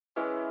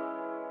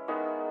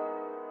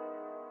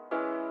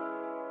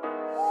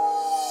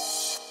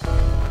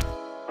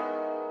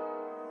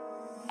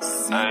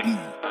If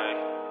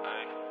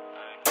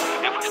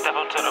we step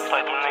up to the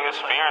plate, them niggas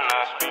fearing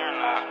us.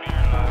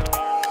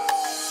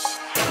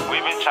 We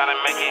been tryna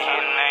make it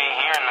here and they ain't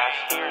hearing us.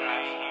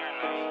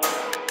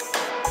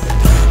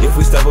 If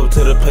we step up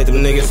to the plate,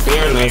 them niggas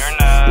fearing us.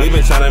 We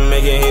been tryna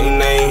make it here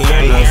and they ain't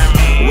hearing us.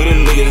 We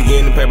them niggas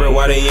getting the paper,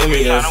 why they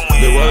envy us?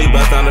 The rollie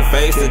bust on the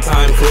face, the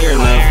time clear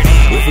enough.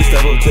 If we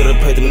step up to the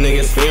plate, them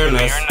niggas fearing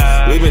us.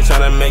 We been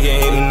tryna make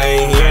it here and they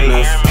ain't hearing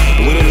us.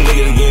 We them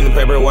niggas getting the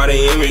paper, why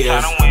they envy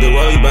us? The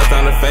rollie bust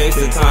on the face,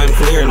 the time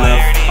clear enough.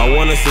 I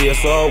wanna see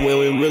us all when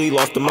we really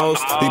lost the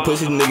most. These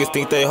pussy niggas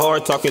think they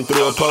hard, talking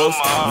through a post.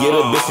 Get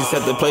a bitch, she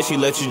set the place, she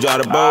let you draw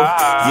the bow.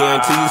 Yeah,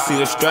 until you see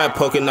the strap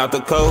poking out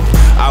the coat.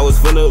 I was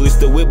finna release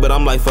the whip, but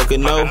I'm like, fuck it,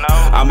 no.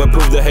 I'ma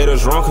prove the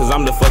haters wrong, cause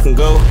I'm the fucking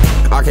GOAT.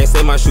 I can't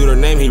say my shooter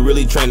name, he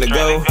really trained to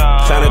go.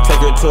 Tryna take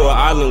her to an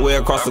island way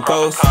across the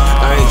coast.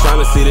 I ain't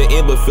tryna see the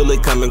end, but feel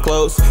it coming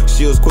close.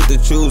 She was quick to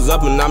choose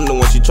up, and I'm the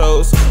one she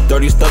chose.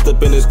 30 stuffed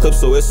up in this clip,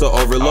 so it's an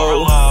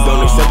overload.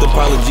 Don't accept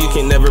apology,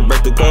 can never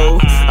break the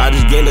code. I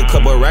just gained a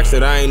couple racks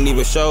that I ain't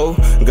even show.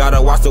 Gotta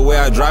watch the way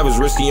I drive, it's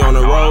risky on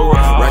the road.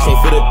 Racks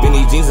ain't fit up in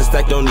these jeans, the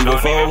stack don't even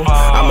fold.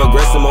 I'm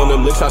aggressive on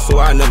them lick shots, so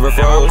I never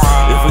froze.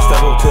 If we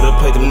step up to the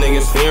plate, them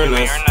niggas fearing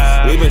us.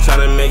 We been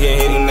tryna make it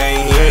hit and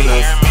they ain't hearing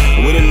us.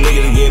 We them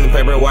niggas getting the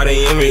paper, why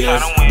they envy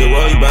us? The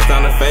rollie bust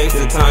on the face,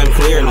 the time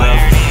clear enough.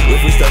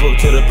 If we step up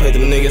to the plate,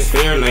 them niggas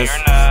fearing us.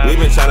 We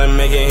been tryna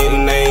make it hit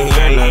and they ain't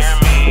hearing us.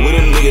 We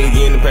them niggas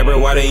getting the paper,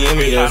 why they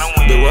envy us?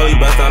 The rollie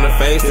bust on the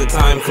face, the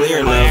time clear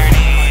enough.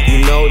 You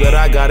know that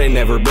I got it,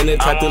 never been the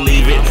type to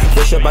leave it.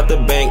 Fresh up out the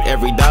bank,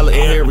 every dollar in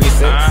here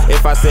recent.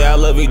 If I say I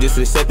love you, just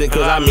accept it,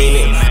 cause I mean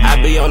it. I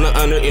be on the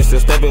under,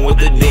 instant stepping with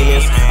the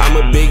demons. I'm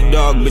a big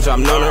dog, bitch,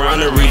 I'm known around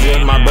the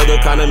region. My brother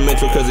kinda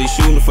mental, cause he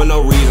shooting for no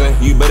reason.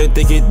 You better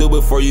think it through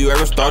before you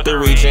ever start to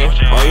reaching.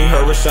 All you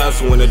heard was shots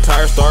when the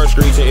tire starts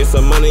screeching. It's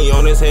some money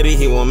on his head,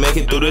 he won't make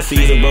it through the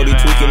season. Brody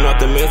tweaking off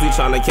the meds, he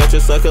tryna catch a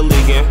sucker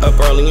leaking. Up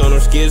early on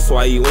them skids,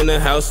 why you in the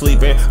house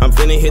sleeping? I'm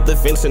finna hit the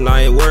fence and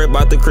I ain't worried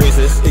about the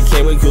creases. It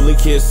came with cooler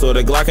kids, so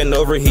the Glock ain't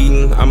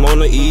overheating. I'm on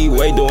the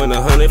E-way doing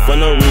 100 for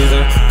no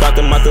reason. Caught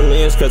them out the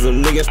lens cause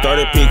them niggas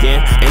started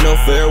peeking. Ain't no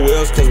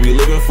farewells cause we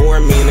living for a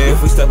meaning.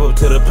 If we step up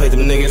to the plate,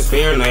 them niggas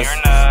fearing us.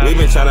 We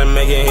been tryna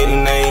make it hit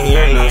and they ain't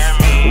hearing us.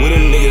 We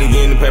them niggas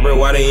getting the paper,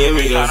 why they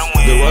envy us?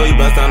 The rollie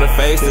bust on the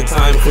face, the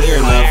time clear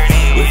enough.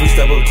 If we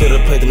step up to the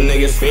plate, them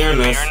niggas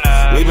fearing us.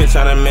 We been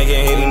tryna make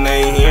it hit and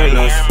they ain't hearing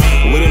us.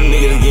 We them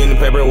niggas getting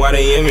the paper, why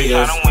they envy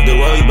us? The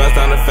rollie bust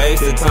on the face,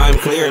 the time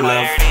clear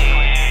enough.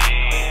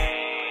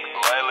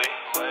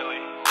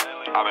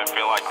 I've been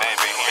feel like they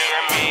been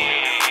hearing me.